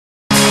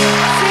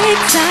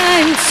Take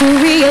time to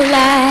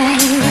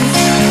realize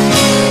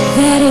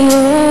that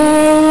your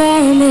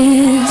world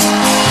is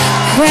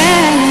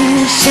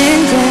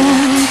crashing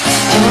down.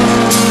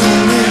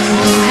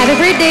 Happy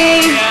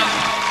birthday!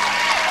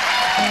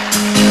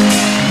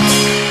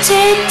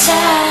 Take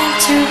time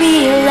to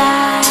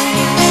realize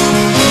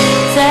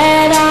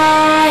that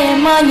I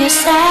am on your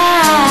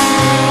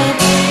side.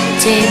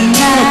 Didn't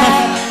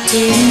I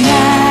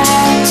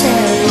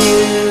tell you?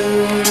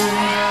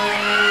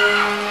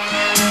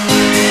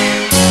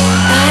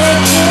 But I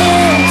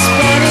can't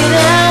spell it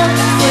out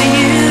for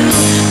you.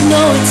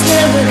 No, it's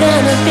never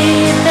gonna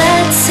be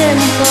that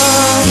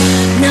simple.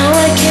 No,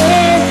 I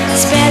can't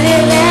spell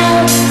it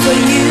out for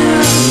you.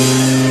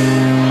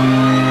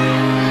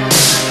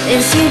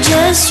 If you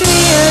just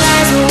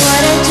realize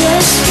what I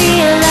just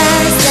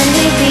realized, then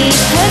we'd be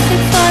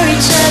perfect for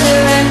each other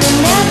and we'll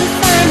never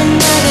find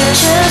another.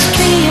 Just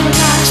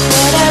realize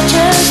what I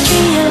just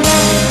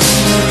realized.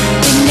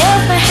 We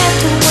never have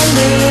to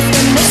wonder if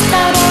we missed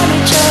out on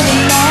each other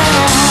now.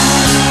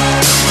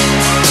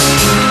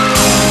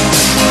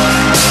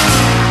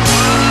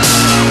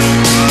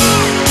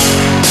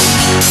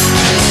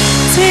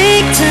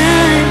 Take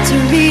time to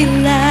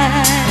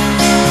realize,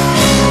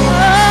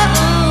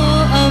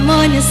 oh, I'm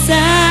on your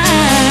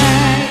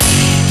side.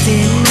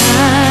 Didn't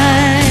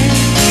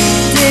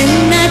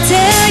I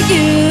tell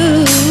you?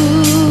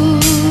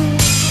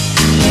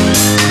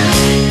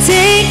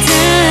 Take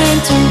time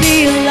to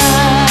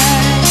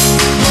realize,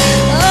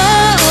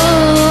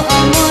 oh,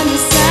 I'm on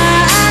your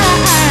side.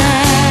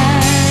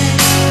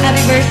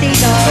 Happy birthday,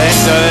 dog.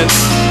 Thanks, Jolina.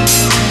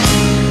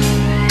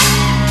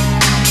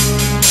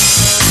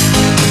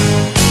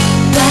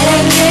 But I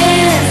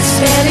can't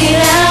spell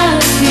it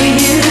out for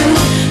you.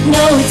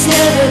 No, it's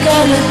never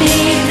gonna be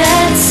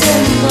that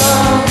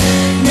simple.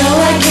 No,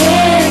 I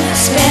can't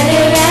spell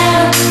it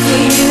out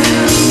for you.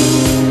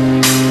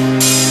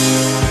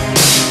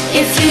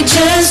 If you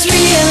just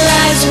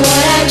realize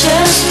what I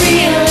just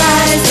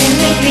realized, then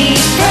we'd be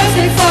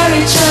perfect for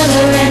each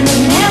other and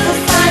we'll never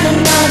find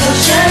another.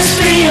 Just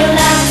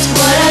realize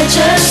what I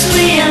just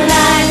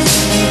realized.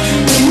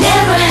 We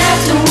never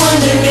have to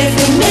wonder if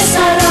we miss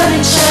out on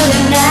each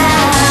other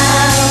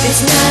now.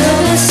 It's not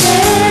all the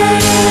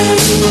same.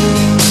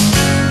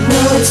 No,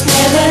 it's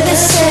never the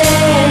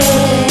same.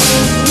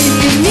 If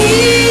you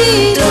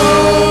need,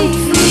 don't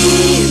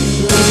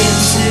feel it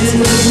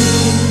too.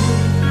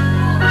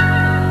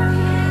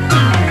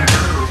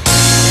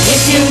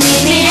 If you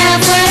meet me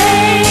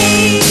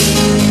halfway,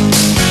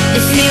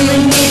 if you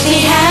would meet me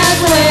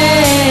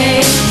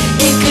halfway,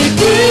 it could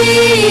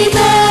be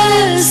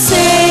the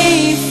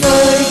same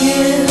for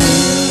you.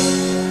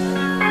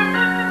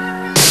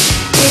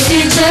 If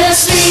you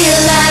just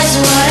realize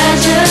what I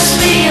just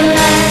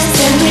realized,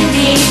 then we'd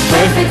be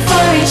perfect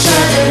for each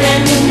other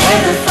and we'd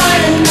never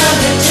find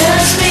another.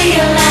 Just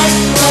realize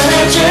what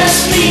I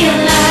just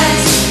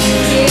realized.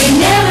 We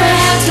never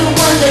have to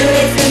wonder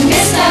if we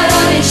missed out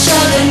on each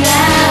other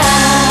now.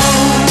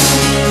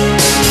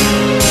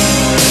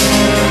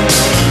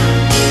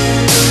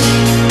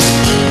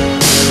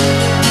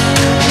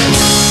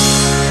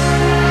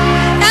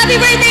 Happy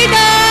birthday,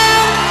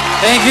 Dong!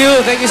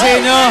 Thank you sa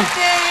inyo.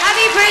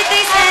 Happy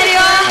birthday,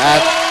 Seryo!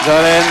 At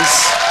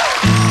Jolens.